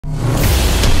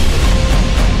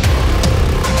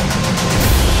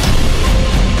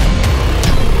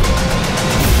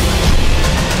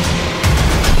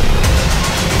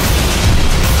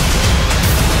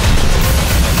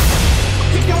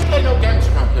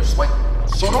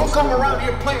So don't come around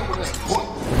here playing with us.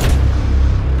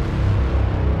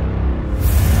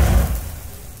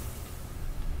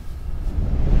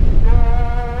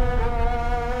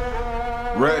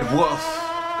 Red Wolf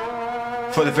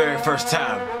for the very first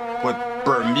time with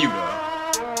Bermuda.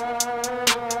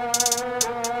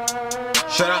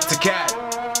 Shout out to Cat.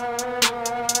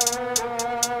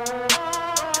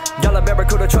 Y'all a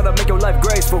barracuda try to make your life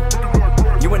graceful.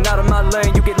 You ain't out of my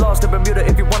lane, you get lost in Bermuda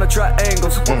if you wanna try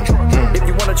angles. If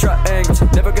you wanna try angles,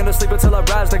 never gonna sleep until I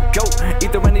rise the goat.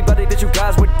 Either anybody that you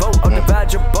guys would vote, or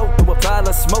divide your boat through a pile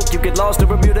of smoke. You get lost in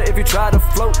Bermuda if you try to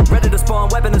float. Ready to spawn,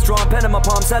 weapon is drawn, pen in my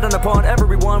palm, set on upon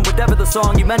everyone. Whatever the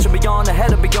song you mention beyond,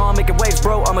 ahead and beyond, making waves,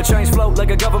 bro. I'ma change float like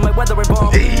a government weathering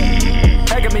bomb.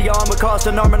 Egging me on, would cost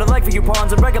an arm and a leg for you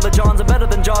pawns. And regular Johns are better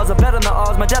than Jaws, I'm better than the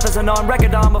odds. My death is a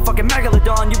non-record, I'm a fucking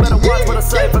megalodon. You better watch what I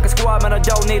say, fuck a squad, man, I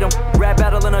don't need them. Rap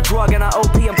battling a drug and I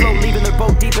OP and flow, leaving their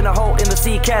boat deep in a hole in the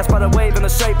sea, cast by the wave in the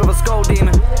shape of a skull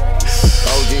demon.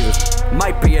 Oh Jesus.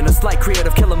 Might be in a slight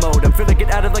creative killer mode. I'm finna get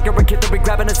at it like a kid to be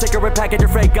grabbing a cigarette pack and your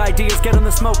fake ideas get in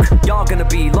the smoke. Y'all gonna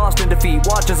be lost in defeat,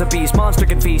 watch as a beast, monster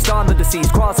can feast on the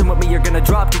deceased. Crossing with me, you're gonna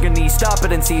drop to your knees, stop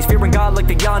it and cease, fearing God like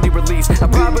the Yandi release. I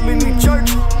probably need church,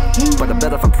 but I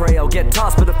bet if I pray I'll get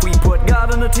tossed. But if we put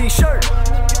God on a t-shirt,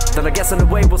 then I guess in a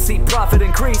way we'll see profit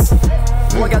increase.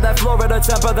 I got that Florida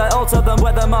temper, that ultra, then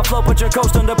weather my flow, put your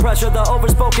coast under pressure. The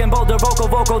overspoken, bolder,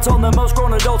 vocal tone that most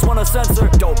grown adults wanna censor.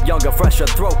 Dope, younger, fresher,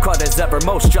 throat cut as ever,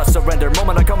 most just surrender.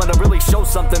 Moment I come in to really show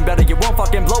something better. You won't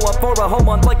fucking blow up for a whole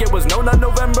month like it was no not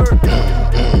November.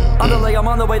 Underlay, I'm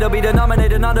on the way to be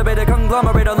denominated, non-debated,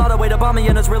 conglomerate. A lot of way to bomb me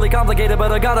and it's really complicated,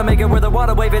 but I gotta make it where the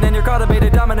water waving and you're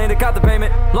cultivated, dominated, caught the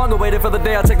payment. Long awaited for the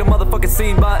day I take the motherfucking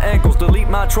scene by ankles, delete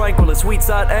my tranquil, a sweet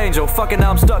side angel. Fucking now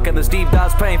I'm stuck in this deep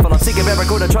dive's painful. I'm seeking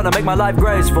barracuda, trying to make my life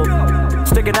graceful.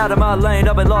 Sticking out of my lane,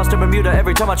 I've been lost in Bermuda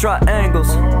every time I try angles.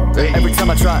 Every time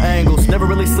I try angles, never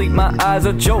really sleep, my eyes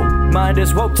are joke. Mind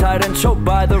is woke, tied and choked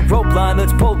by the rope line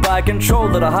that's pulled by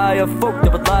control of a higher folk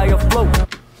that would lie afloat.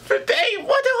 Today, who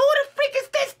the freak is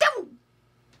this dude?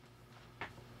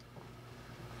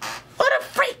 What a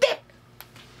freak that?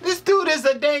 This dude is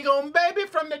a dang on baby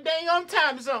from the dang on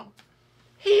time zone.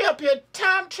 He up here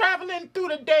time traveling through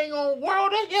the dang on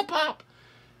world of hip hop.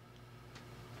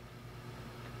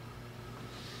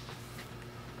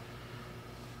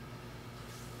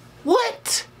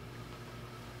 What?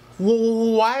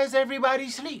 Why is everybody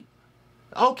asleep?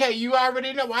 Okay, you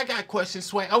already know. I got questions,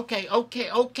 Sway. Okay.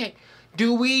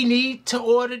 Do we need to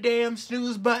order damn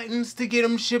snooze buttons to get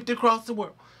them shipped across the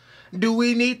world? Do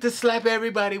we need to slap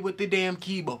everybody with the damn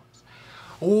keyboards?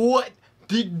 What?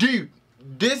 Dude,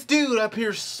 this dude up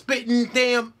here spitting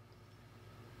damn...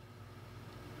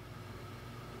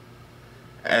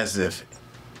 As if,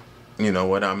 you know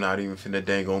what, I'm not even finna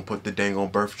dang on put the dang on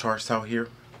birth charts out here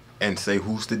and say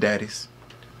who's the daddies.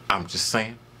 I'm just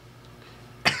saying.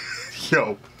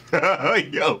 Yo,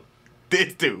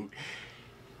 this dude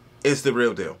is the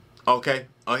real deal, okay?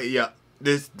 Yeah,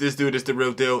 this dude is the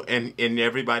real deal, and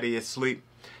everybody is asleep.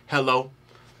 Hello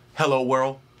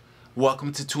world.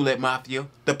 Welcome to TooLITMafia,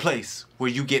 the place where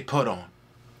you get put on.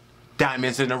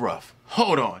 Diamonds in the rough.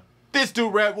 Hold on. This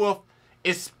dude, Red Wolf,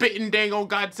 is spitting dang on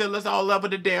Godzilla's all over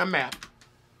the damn map.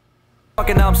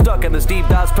 Fucking now I'm stuck in this deep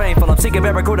dive's painful. I'm seeking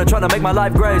barracuda, trying to make my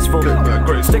life graceful.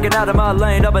 Sticking out of my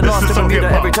lane, I've been lost in Bermuda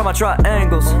every time I try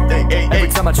angles. Every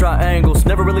time I try angles,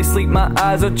 never really sleep, my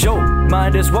eyes are joke.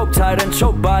 Mind is woke, tied and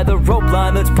choked by the rope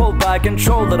line that's pulled by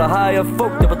control of a higher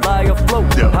folk that would lie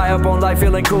afloat. High up on life,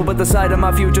 feeling cool, but the sight of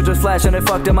my future just flashing and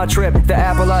fucked in my trip. The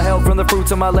apple I held from the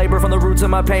fruits of my labor, from the roots of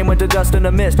my pain went to dust in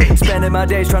the mist. Spending my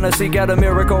days trying to seek out a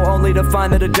miracle, only to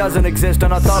find that it doesn't exist.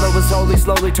 And I thought it was holy,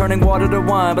 slowly turning water to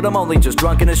wine, but I'm only just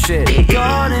drunk in as shit.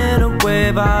 Caught in a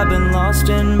wave, I've been lost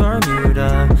in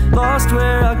Bermuda, lost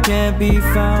where I can't be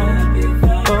found.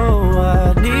 Oh,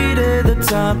 I needed the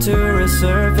time to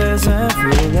resurface and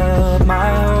free up. My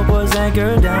hope was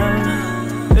anchored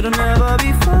down. It'll never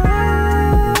be found,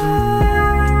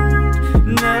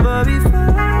 never be found.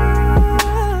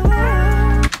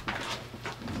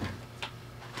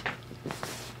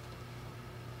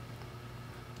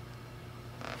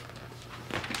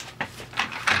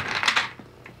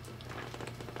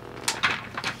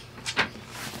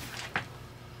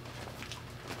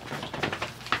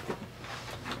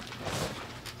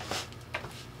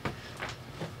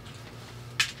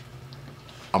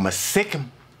 I'ma sick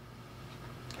him.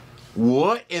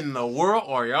 What in the world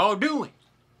are y'all doing?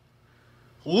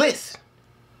 Listen,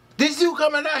 this dude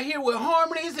coming out here with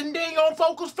harmonies and dang on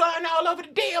vocals flying all over the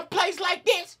damn place like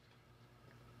this.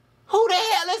 Who the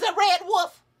hell is a Red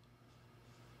Wolf?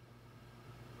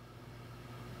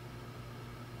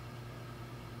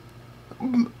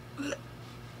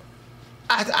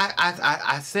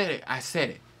 I said it. I said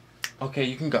it. Okay,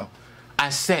 you can go. I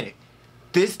said it.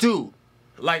 This dude,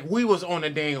 like we was on a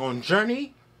dang on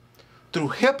journey through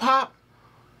hip hop.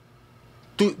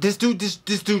 This dude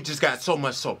just got so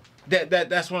much soul.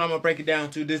 That's what I'm gonna break it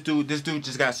down to. This dude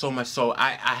just got so much soul.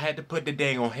 I had to put the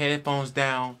dang on headphones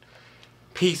down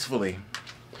peacefully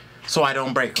so I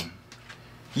don't break them.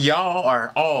 Y'all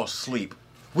are all asleep.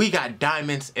 We got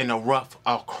diamonds in the rough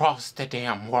across the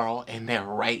damn world, and they're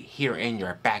right here in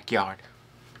your backyard.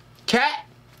 Cat,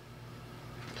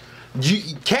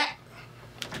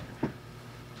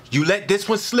 you let this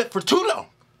one slip for too long.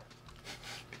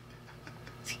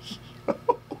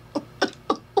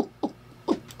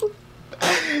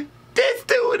 This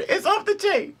dude is off the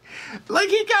chain. Like,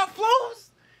 he got flows,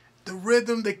 the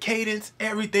rhythm, the cadence,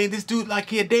 everything. This dude like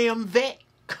he a damn vet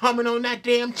coming on that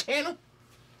damn channel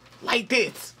like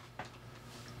this.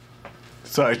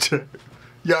 Sorry,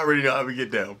 y'all already know how we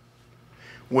get down.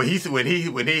 When he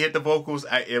hit the vocals,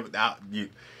 I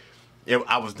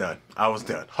was done. I was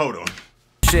done. Hold on.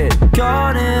 Shit,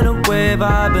 caught in a wave,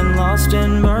 I've been lost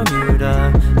in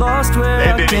Bermuda, lost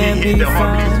where I can't be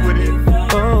found.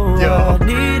 Oh, I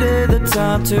needed the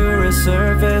time to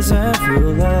resurface and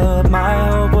fuel up. My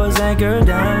hope was anchored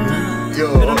down.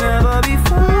 It'll never be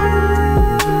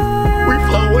found. We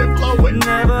flowing.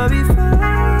 Never be found.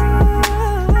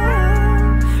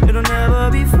 It'll never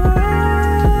be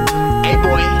found. Hey,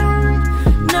 boy.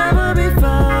 Never be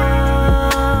found.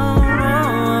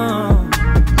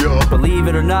 Believe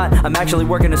it or not, I'm actually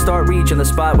working to start reaching the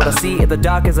spot. What I see at the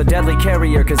dock is a deadly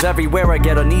carrier, cause everywhere I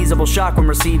get uneasable shock when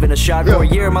receiving a shot. For a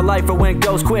year of my life it went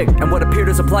ghost quick, and what appeared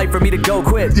as a plight for me to go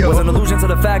quit was an illusion to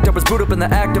the fact I was brewed up in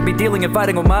the act of me dealing and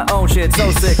fighting with my own shit.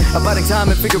 So sick, I'm biding time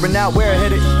and figuring out where I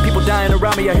hit it. People dying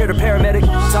around me, I hear the paramedic.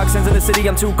 Toxins in the city,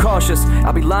 I'm too cautious.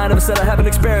 I'll be lying if I said I haven't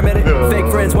experimented.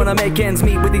 Fake friends when I make ends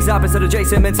meet with these opposite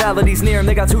adjacent mentalities near them.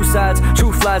 They got two sides,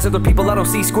 truth lies are the people I don't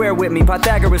see square with me.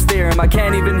 Pythagoras theorem, I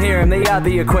can't even hear them, they out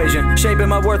the equation. Shaping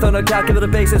my worth on a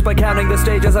calculative basis by counting the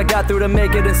stages I got through to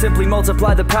make it and simply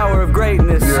multiply the power of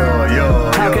greatness.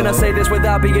 How can I say this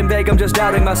without being vague? I'm just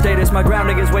doubting my status. My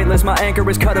grounding is weightless, my anchor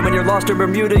is cut. And when you're lost in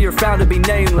Bermuda, you're found to be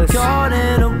nameless. Caught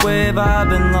in a wave, I've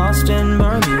been lost in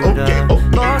Bermuda,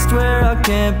 lost where I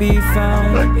can't be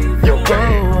found. Oh,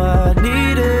 I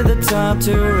needed the time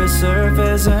to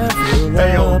resurface and fuel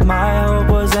up. My hope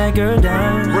was anchored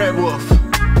down. Red Wolf,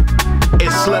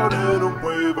 it slipped.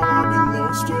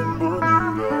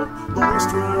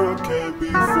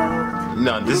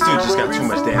 No, this dude just got too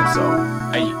much damn soul.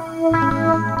 Hey,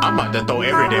 I'm about to throw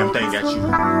every damn thing at you.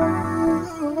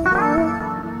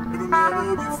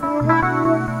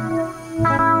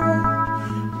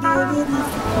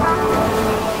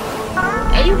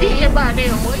 Hey, you get hit by a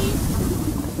damn wave.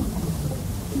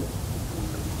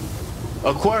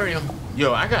 Aquarium.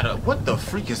 Yo, I gotta, what the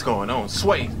freak is going on?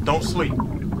 Sway, don't sleep.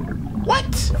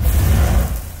 What?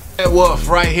 Red Wolf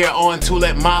right here on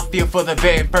TooLITMafia for the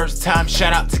very first time.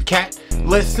 Shout out to Cat.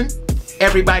 Listen,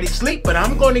 everybody sleep, but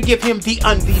I'm going to give him the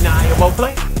undeniable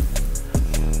play.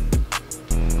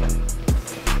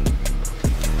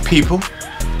 People,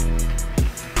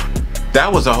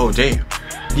 that was a whole jam.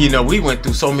 You know, we went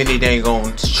through so many dang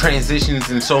on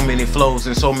transitions and so many flows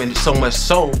and so much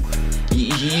soul.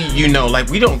 You know, like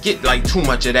we don't get like too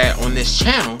much of that on this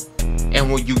channel.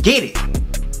 And when you get it,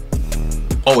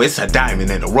 oh, it's a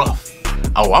diamond in the rough.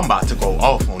 Oh, I'm about to go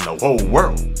off on the whole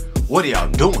world. What are y'all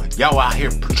doing? Y'all out here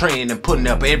portraying and putting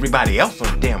up everybody else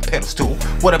on the damn pedestal.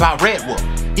 What about Red Wolf?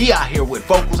 He out here with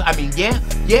vocals. I mean, yeah,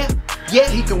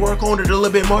 he can work on it a little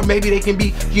bit more. Maybe they can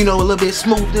be, you know, a little bit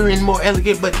smoother and more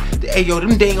elegant. But, hey, yo,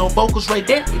 them dang on vocals right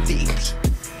there.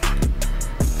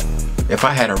 If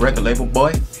I had a record label,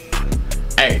 boy.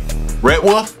 Hey, Red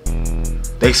Wolf,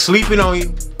 they sleeping on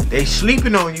you. They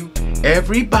sleeping on you.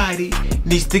 Everybody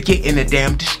needs to get in the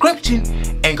damn description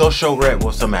and go show Red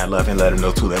Wolf some mad love and let him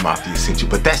know TooLITMafia sent you.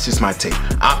 But that's just my take.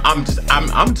 I'm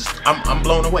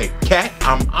blown away. Cat,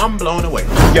 I'm blown away.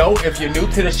 Yo, if you're new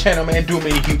to this channel, man, do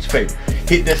me a huge favor.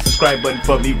 Hit that subscribe button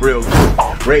for me real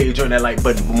quick. Rage on that like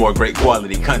button for more great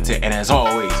quality content. And as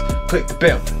always, click the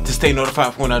bell to stay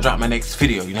notified for when I drop my next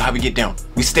video. You know how we get down.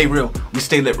 We stay real, we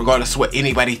stay lit regardless of what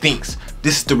anybody thinks.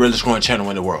 This is the realest growing channel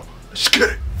in the world. Let's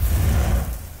get it.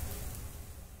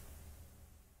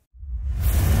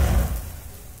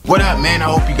 What up, man? I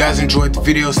hope you guys enjoyed the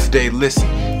videos today. Listen,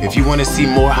 if you want to see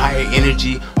more higher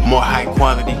energy, more high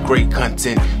quality, great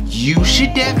content, you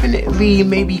should definitely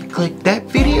maybe click that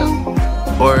video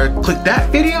or click that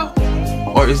video.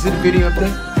 Or is it a video up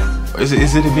there? Or is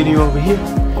it a video over here?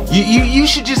 You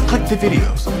should just click the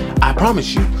videos. I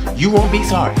promise you, you won't be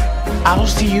sorry. I'll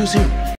see you soon.